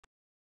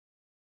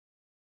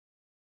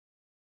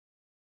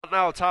that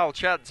now, Tile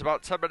chance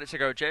about 10 minutes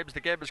ago, James. The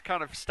game has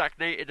kind of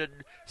stagnated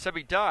and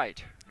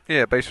semi-died.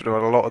 Yeah, basically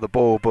had a lot of the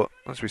ball, but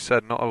as we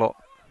said, not a lot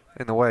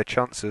in the way of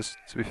chances,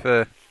 to be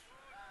fair.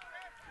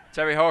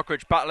 Terry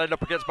Hawkridge battling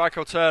up against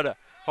Michael Turner.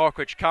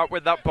 Hawkridge can't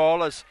win that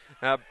ball as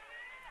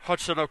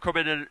Hodgson will come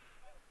in and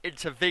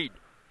intervene.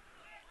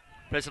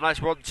 Plays a nice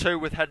 1-2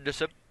 with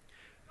Henderson.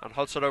 And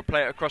Hodgson will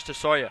play it across to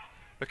Sawyer.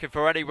 Looking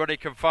for any run he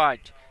can find.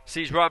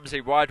 Sees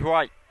Ramsey wide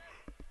right.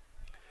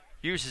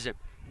 Uses him.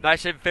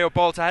 Nice infield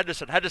ball to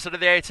Henderson. Henderson in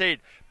the 18.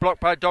 Blocked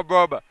by Don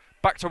Roma.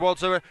 Back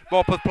towards a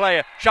Morpeth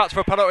player. Shouts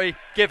for a penalty.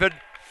 Given.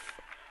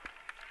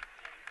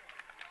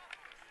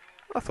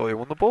 I thought he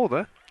won the ball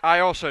there. I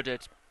also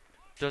did.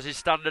 Does his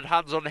standard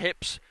hands on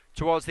hips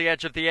towards the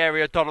edge of the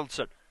area,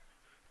 Donaldson.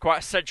 Quite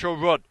a central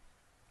run.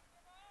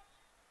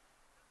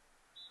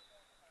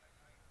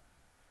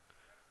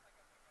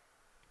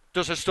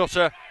 Does a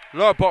stutter.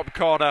 Lower bottom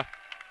corner.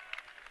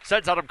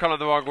 Sends Adam Cullen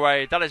the wrong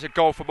way. That is a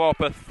goal for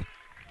Morpeth.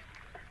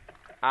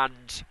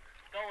 And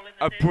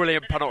a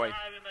brilliant penalty.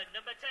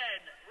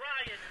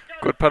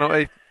 Good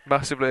penalty.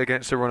 Massively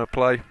against the run of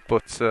play.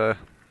 But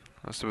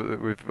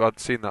I'd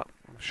seen that,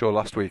 I'm sure,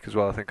 last week as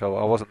well. I think I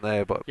wasn't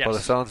there, but yes. By the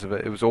sounds of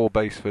it, it was all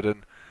Basford,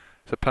 and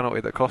it's a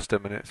penalty that cost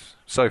him. And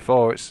so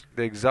far, it's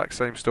the exact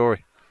same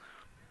story.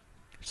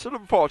 It's an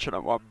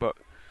unfortunate one, but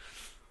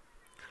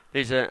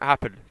these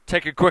happen.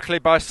 Taken quickly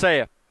by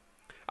Sayer.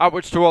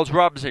 Outwards towards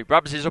Ramsey.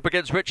 Ramsey's up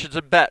against Richards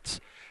and Betts.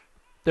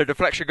 The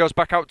deflection goes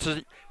back out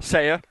to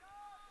Sayer.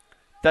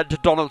 Then to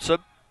Donaldson.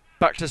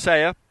 Back to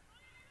Sayer.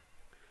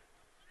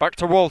 Back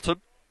to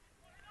Walton.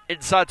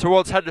 Inside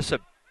towards Henderson.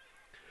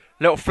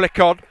 Little flick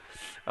on.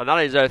 And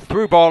that is a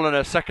through ball and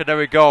a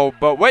secondary goal.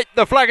 But wait,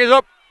 the flag is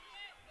up.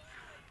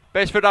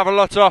 Basford have a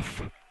lot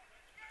off.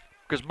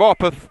 Because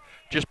Morpeth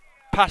just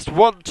passed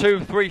 1,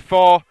 2, 3,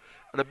 4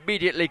 and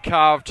immediately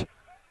carved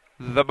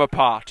them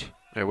apart.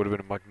 It would have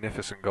been a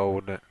magnificent goal,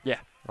 wouldn't it? Yeah.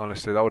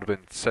 Honestly, that would have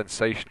been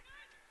sensational.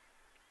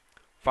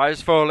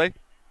 Fires Foley.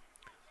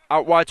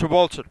 Out wide to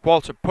Walton.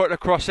 Walton putting a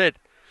cross in.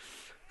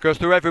 Goes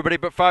through everybody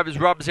but finds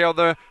Ramsey on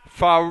the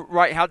far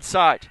right hand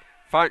side.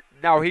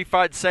 Now he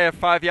finds Sayer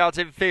 5 yards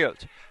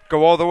infield.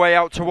 Go all the way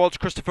out towards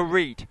Christopher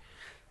Reid.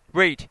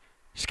 Reid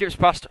skips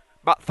past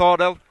Matt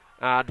Thornhill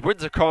and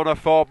wins a corner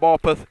for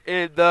Morpeth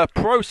in the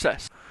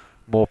process.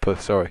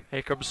 Morpeth, sorry.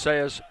 Here comes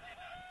Sayer's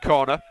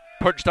corner.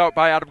 Punched out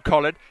by Adam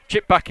Collin.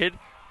 Chipped back in.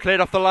 Cleared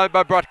off the line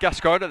by Brad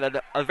Gascoigne and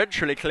then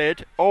eventually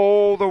cleared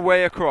all the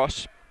way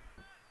across.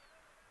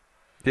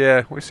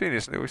 Yeah, we've seen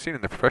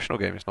in the professional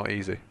game it's not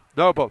easy.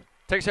 Noble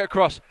takes it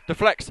across,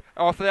 deflects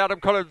off the Adam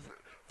Collin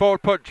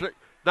forward punch.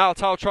 Now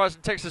Towell tries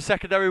and takes the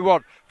secondary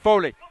one.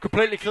 Foley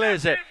completely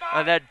clears it,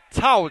 and then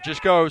Towell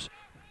just goes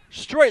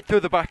straight through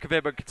the back of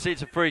him and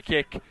concedes a free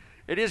kick.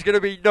 It is going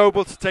to be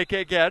Noble to take it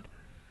again.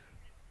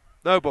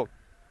 Noble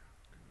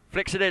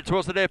flicks it in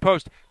towards the near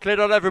post, cleared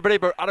on everybody,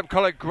 but Adam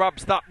Collin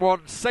grabs that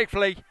one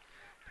safely,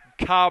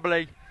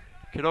 calmly.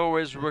 Can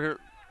always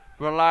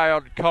rely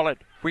on Collin.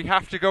 We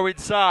have to go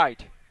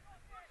inside.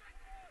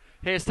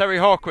 Here's Terry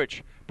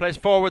Hawkridge. Plays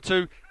forward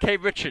to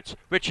Kane Richards.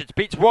 Richards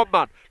beats one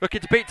man. Looking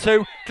to beat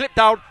two. Clip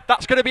down.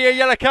 That's going to be a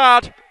yellow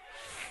card.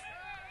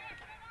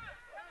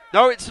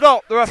 No, it's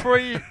not. The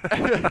referee...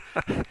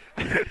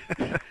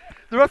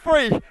 the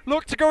referee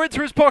looked to go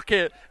into his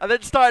pocket and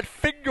then started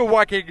finger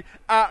wagging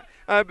at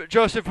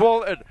Joseph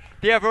Walton,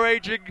 the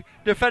ever-aging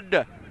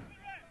defender.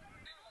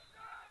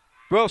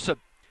 Wilson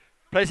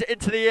plays it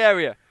into the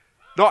area.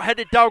 Not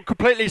headed down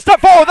completely. Step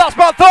forward. That's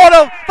Matt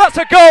Thornhill. That's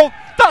a goal.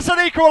 That's an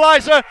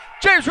equaliser.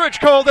 James Rich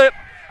called it.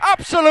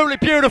 Absolutely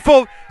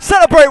beautiful.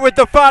 Celebrate with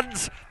the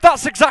fans.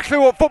 That's exactly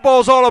what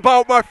football's all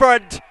about, my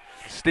friend.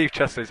 Steve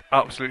Chesley's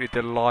absolutely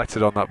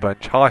delighted on that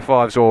bench. High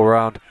fives all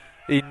around.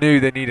 He knew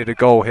they needed a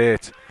goal here.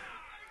 It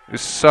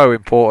was so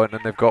important,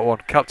 and they've got one.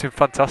 Captain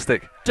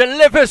fantastic.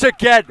 Delivers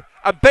again.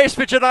 And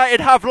Basford United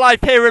have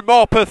life here in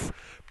Morpeth.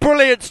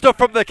 Brilliant stuff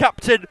from the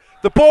captain.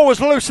 The ball was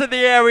loose in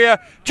the area.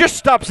 Just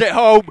stabs it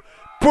home.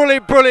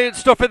 Brilliant, brilliant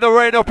stuff in the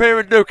rain up here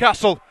in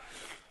Newcastle.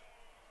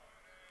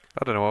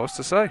 I don't know what else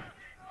to say.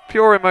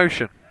 Pure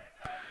emotion.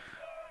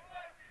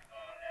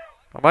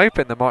 I'm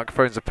hoping the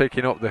microphones are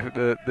picking up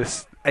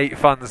this 8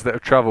 fans that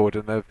have travelled,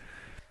 and they're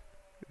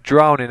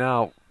drowning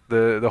out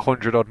the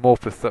 100-odd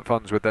Morpeth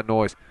fans with their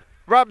noise.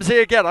 Ramsey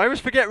again. I always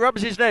forget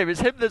Ramsey's name.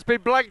 It's him that's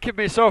been blanking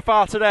me so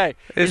far today.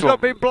 He's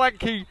not been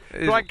blanking.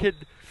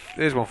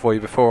 Here's one for you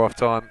before half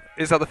time.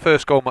 Is that the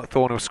first goal Matt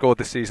Thornhill scored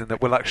this season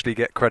that will actually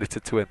get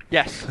credited to him?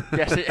 Yes,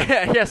 yes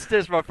it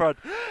is, my friend.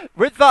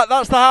 With that,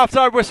 that's the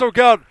half-time whistle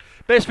gone.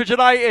 Basford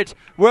United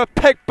were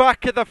pegged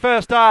back in the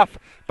first half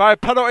by a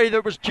penalty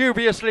that was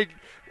dubiously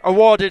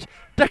awarded.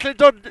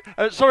 Don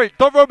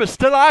Roma's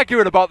still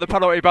arguing about the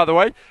penalty, by the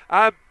way.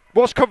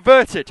 Was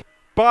converted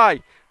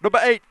by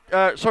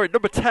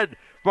number 10,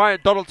 Ryan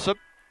Donaldson.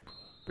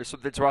 There's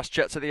something to ask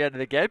Jets at the end of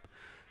the game.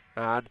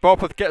 And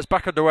Morpeth gets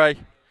back underway,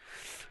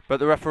 but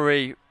the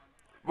referee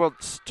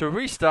wants to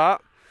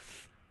restart,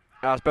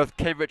 as both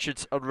Kane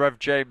Richards and Rev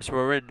James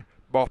were in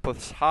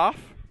Morpeth's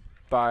half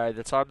by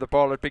the time the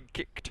ball had been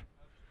kicked.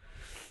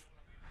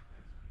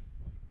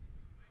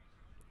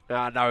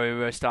 Now we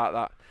restart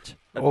that.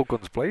 All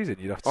guns blazing,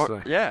 you'd have to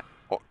say. Yeah,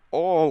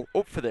 all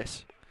up for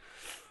this.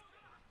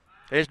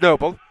 Here's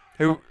Noble,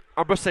 who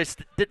I must say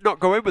did not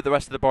go in with the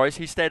rest of the boys.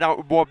 He stayed out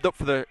and warmed up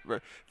for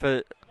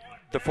the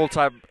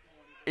full-time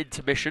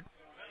intermission.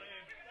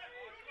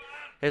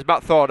 Here's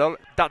Matt Thornhill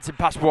dancing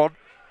past one,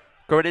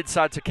 going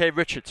inside to Kane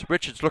Richards.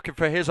 Richards looking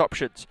for his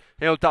options.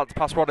 He'll dance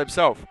past one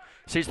himself.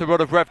 Sees the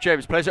run of Rev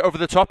James, plays it over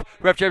the top.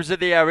 Rev James is in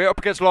the area, up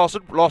against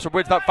Lawson. Lawson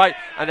wins that fight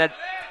and then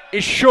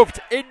is shoved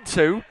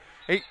into.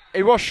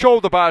 He was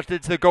shoulder barged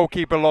into the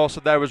goalkeeper.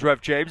 Lawson there was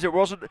Rev James. It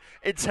wasn't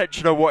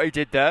intentional what he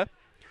did there,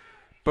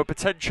 but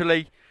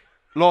potentially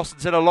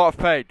Lawson's in a lot of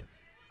pain.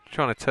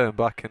 Trying to turn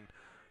back and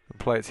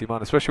play it to your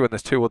man, especially when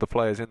there's two other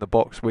players in the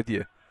box with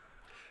you.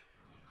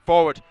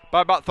 Forward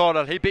by Matt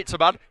Thornhill. He beats a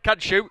man. Can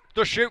shoot.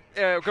 Does shoot.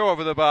 Go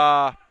over the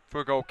bar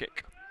for a goal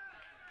kick.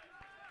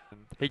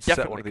 He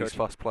definitely set one of these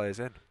fast players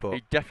in, but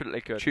he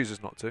definitely could.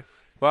 Chooses not to.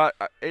 Well,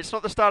 it's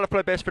not the style of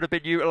play Baseford have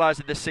been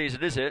utilising this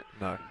season, is it?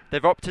 No.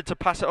 They've opted to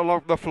pass it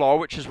along the floor,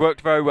 which has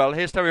worked very well.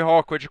 Here's Terry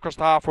Hawkridge across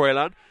the halfway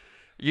line,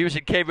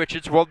 using Kane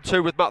Richards,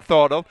 1-2 with Matt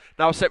Thornhill.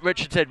 Now set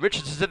Richards in.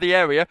 Richards is in the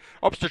area,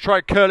 opts to try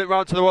and curl it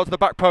round towards the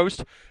back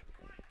post,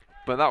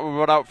 but that will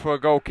run out for a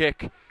goal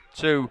kick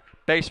to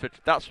Baseford.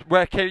 That's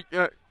where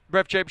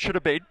Rev James should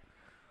have been.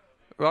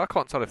 Well, I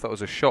can't tell if that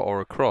was a shot or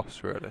a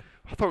cross, really.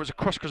 I thought it was a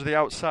cross because of the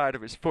outside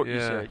of his foot, yeah,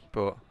 you see.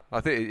 But I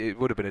think it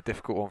would have been a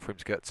difficult one for him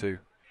to get to.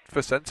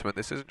 For sentiment,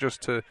 this isn't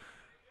just to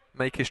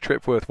make his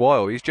trip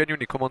worthwhile. He's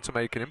genuinely come on to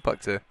make an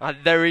impact here. And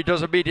there he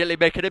does immediately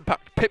make an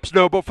impact. Pips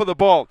Noble for the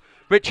ball.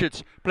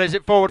 Richards plays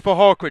it forward for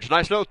Hawkridge.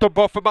 Nice little dump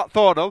off for Matt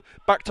Thornhill.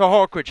 Back to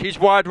Hawkridge. He's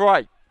wide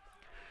right.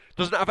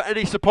 Doesn't have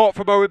any support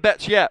from Owen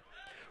Betts yet.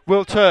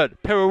 Will turn.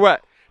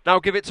 Pirouette. Now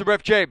give it to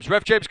Rev James.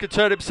 Rev James can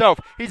turn himself.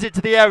 He's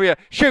into the area.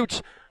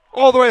 Shoots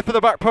all the way for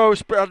the back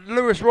post. But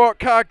Lewis Rourke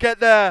can't get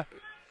there.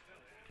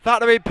 That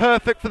would have been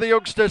perfect for the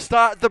youngsters.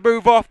 Started to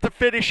move off to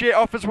finish it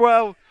off as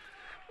well.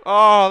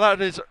 Oh,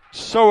 that is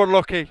so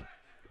unlucky.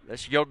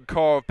 This young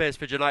core of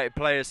Baseford United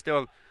players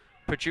still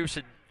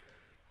producing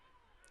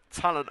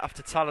talent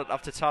after talent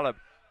after talent.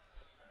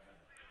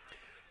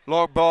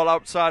 Long ball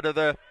outside of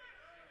the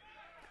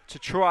to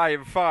try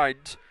and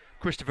find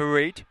Christopher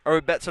Reid.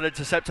 Owen Betts on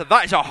interceptor.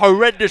 That is a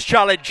horrendous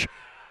challenge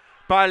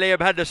by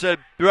Liam Henderson.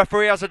 The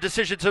referee has a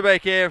decision to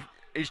make here.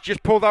 He's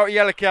just pulled out a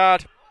yellow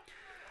card.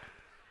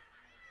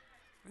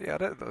 Yeah, I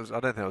don't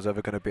think it was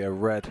ever going to be a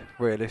red.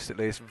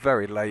 Realistically, it's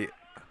very late.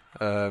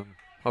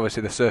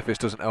 Obviously, the surface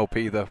doesn't help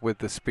either with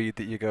the speed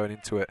that you're going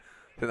into it.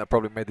 I think that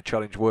probably made the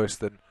challenge worse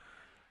than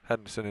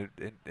Henderson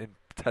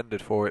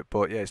intended for it.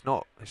 But yeah, it's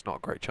not a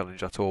great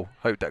challenge at all.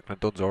 Hope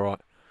Declan Dunn's all right.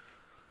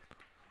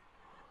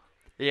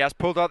 He has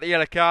pulled out the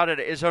yellow card, and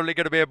it is only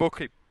going to be a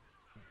booking.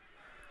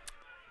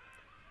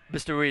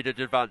 Mr. Reid had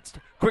advanced.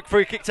 Quick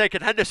free kick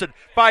taken. Henderson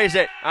fires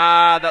it,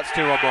 and that's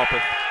 2 on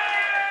Morpeth.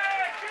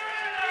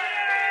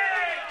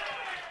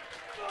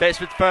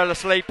 Baseford fell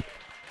asleep.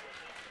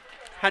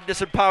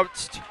 Henderson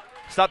pounced,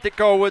 stabbed it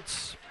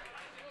goalwards.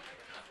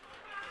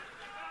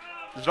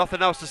 There's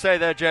nothing else to say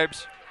there,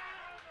 James.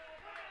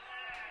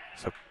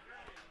 It's an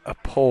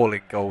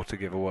appalling goal to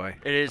give away.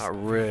 It is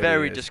really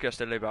very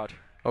disgustingly bad.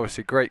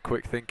 Obviously, great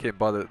quick thinking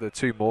by the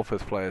two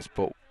Morpeth players,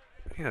 but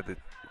you know,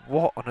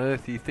 what on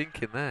earth are you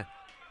thinking there?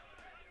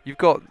 You've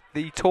got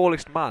the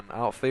tallest man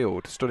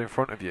outfield stood in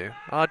front of you.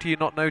 How do you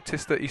not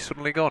notice that he's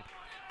suddenly gone?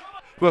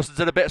 Wilson's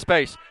in a bit of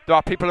space. There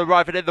are people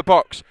arriving in the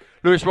box.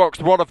 Lewis Rourke's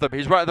one of them.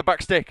 He's right at the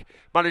back stick.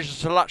 Manages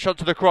to latch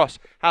onto the cross.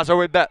 Has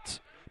Owen Betts.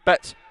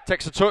 Betts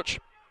takes a touch.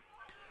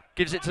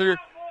 Gives it to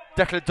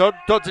Declan Dunn.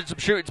 Dunn's in some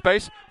shooting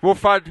space. We'll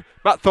find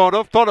Matt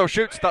Thornhill. Thornhill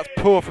shoots. That's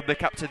poor from the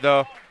captain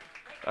though.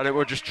 And it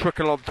will just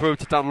trickle on through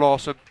to Dan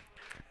Lawson.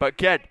 But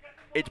again,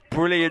 it's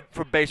brilliant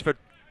from Baseford.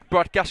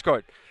 Brad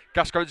Gascoigne.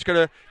 Gascoigne's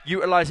going to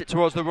utilise it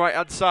towards the right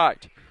hand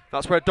side.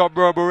 That's where Don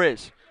Romer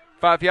is.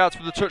 5 yards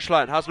from the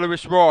touchline. Has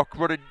Lewis Rourke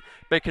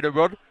making a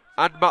run,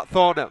 and Matt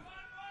Thornhill.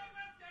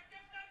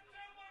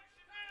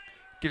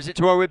 Gives it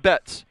to Owen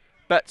Betts.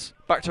 Betts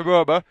back to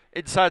Roma,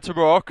 inside to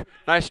Rourke.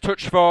 Nice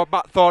touch for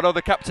Matt Thornhill,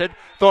 the captain.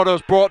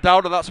 Thornhill's brought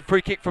down, and that's a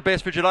free kick for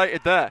Baseford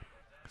United there.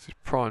 This is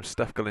prime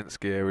Steph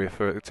Galinski area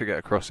to get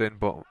a cross in,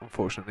 but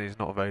unfortunately he's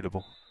not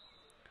available.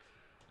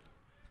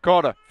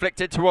 Corner,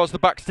 flicked in towards the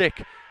back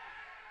stick. A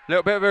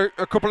little bit of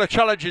a couple of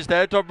challenges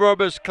there. Don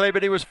Romer's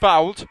claiming he was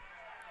fouled,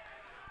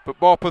 but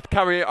Morpeth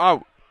carry it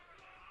out.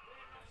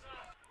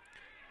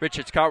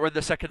 Richards can't run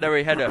the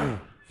secondary header.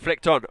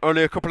 Flicked on.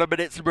 Only a couple of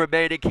minutes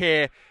remaining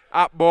here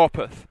at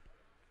Morpeth.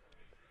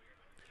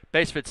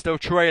 Baseford still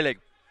trailing.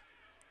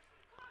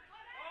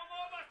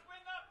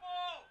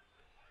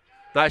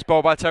 Nice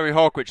ball by Terry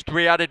Hawkridge.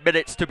 3 added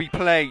minutes to be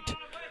played.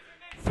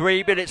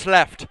 3 minutes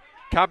left.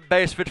 Can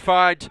Baseford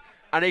find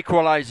an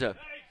equaliser?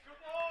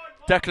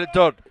 Declan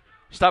Dunn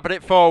stabbing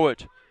it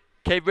forward.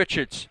 Kane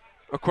Richards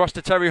across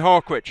to Terry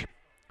Hawkridge.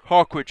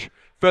 Hawkridge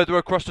further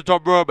across to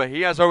Don Romer.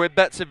 He has Owen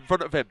Betts in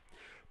front of him.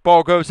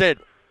 Ball goes in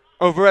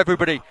over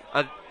everybody,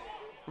 and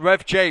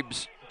Rev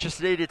James just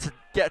needed to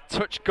get a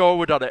touch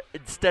goalward on it.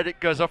 Instead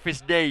it goes off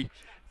his knee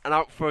and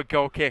out for a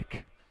goal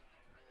kick.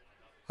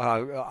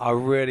 I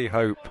really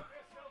hope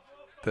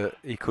that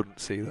he couldn't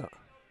see that.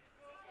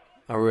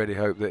 I really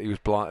hope that he was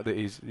blind, that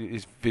his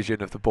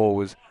vision of the ball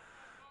was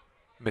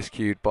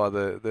miscued by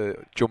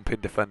the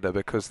jumping defender,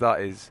 because that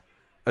is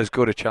as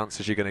good a chance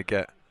as you're going to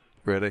get,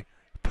 really.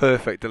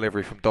 Perfect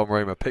delivery from Dom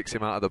Roma, picks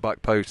him out of the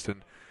back post,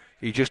 and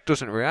he just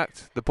doesn't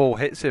react. The ball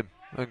hits him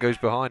and goes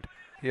behind.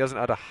 He hasn't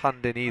had a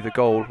hand in either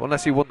goal,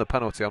 unless he won the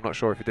penalty. I'm not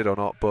sure if he did or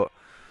not, but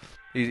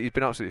he's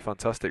been absolutely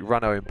fantastic.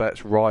 Rano and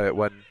Betts riot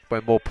when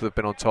Morpeth have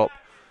been on top.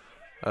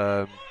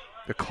 The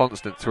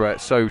constant threat,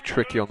 so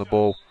tricky on the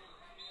ball.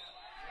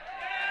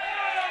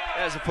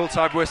 There's a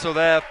full-time whistle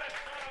there.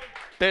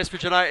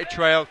 Baseford United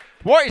trail.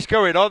 What is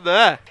going on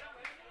there?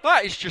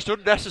 That is just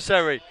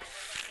unnecessary.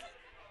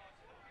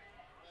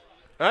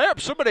 I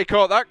hope somebody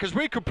caught that, because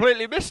we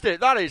completely missed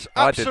it. That is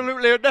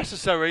absolutely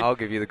unnecessary. I'll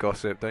give you the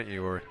gossip, don't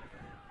you worry.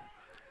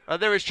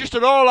 And there is just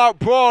an all-out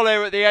brawl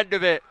here at the end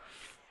of it.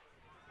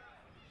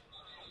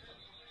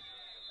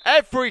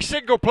 Every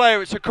single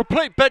player, it's a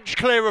complete bench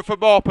clearer for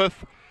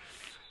Morpeth.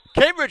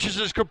 Greenwich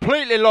has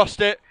completely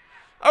lost it.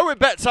 Owen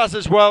Betts has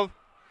as well.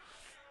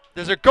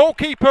 There's a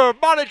goalkeeper, a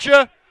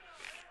manager,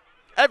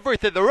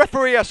 everything. The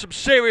referee has some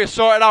serious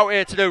sorting out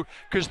here to do,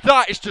 because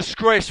that is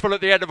disgraceful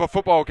at the end of a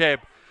football game.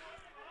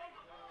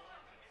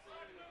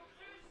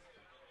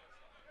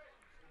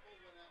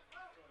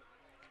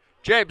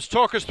 James,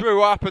 talk us through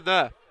what happened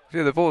there.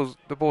 Yeah, the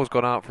ball's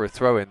gone out for a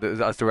throw-in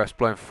as the ref's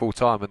blown for full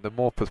time, and the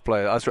Morpeth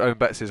player, as Owen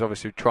Betts is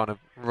obviously trying to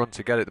run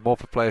to get it, the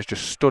Morpeth player's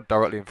just stood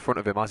directly in front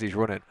of him as he's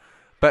running.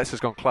 Betts has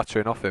gone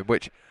clattering off him,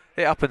 which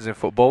it happens in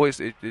football.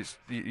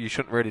 You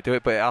shouldn't really do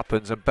it, but it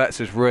happens, and Betts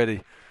has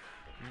really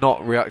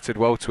not reacted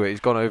well to it. He's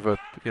gone over,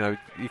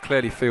 he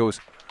clearly feels...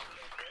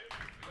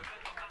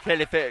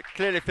 Clearly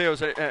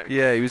feels it.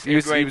 Yeah, he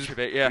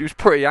was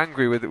pretty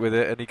angry with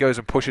it, and he goes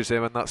and pushes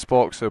him, and that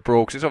sparks a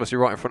brawl, because it's obviously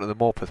right in front of the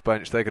Morpeth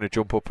bench. They're going to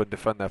jump up and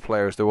defend their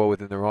players. They're well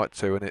within the right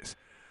to, and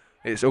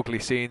it's ugly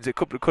scenes. It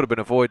could have been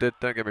avoided,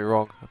 don't get me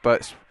wrong,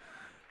 but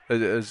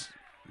it's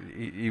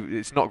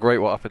not great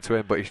what happened to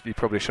him, but he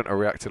probably shouldn't have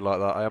reacted like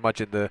that. I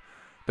imagine the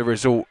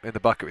result in the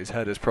back of his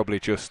head has probably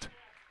just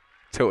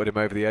tilted him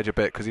over the edge a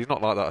bit, because he's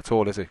not like that at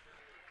all, is he?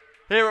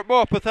 Here at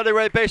Morpeth,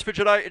 anyway, Baseford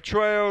United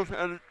trailed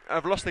and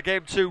have lost the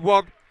game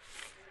 2-1.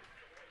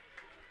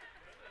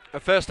 A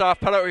first half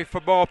penalty for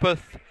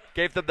Morpeth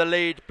gave them the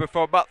lead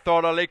before Matt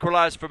Thornhill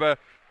equalised from a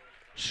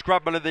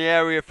scramble in the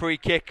area free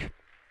kick.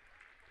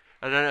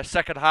 And then a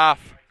second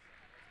half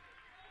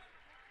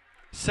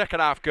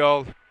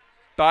goal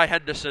by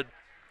Henderson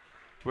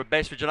when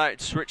Baseford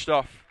United switched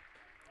off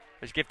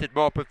has gifted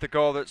Morpeth the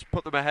goal that's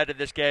put them ahead in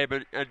this game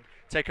and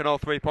taken all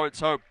 3 points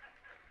home.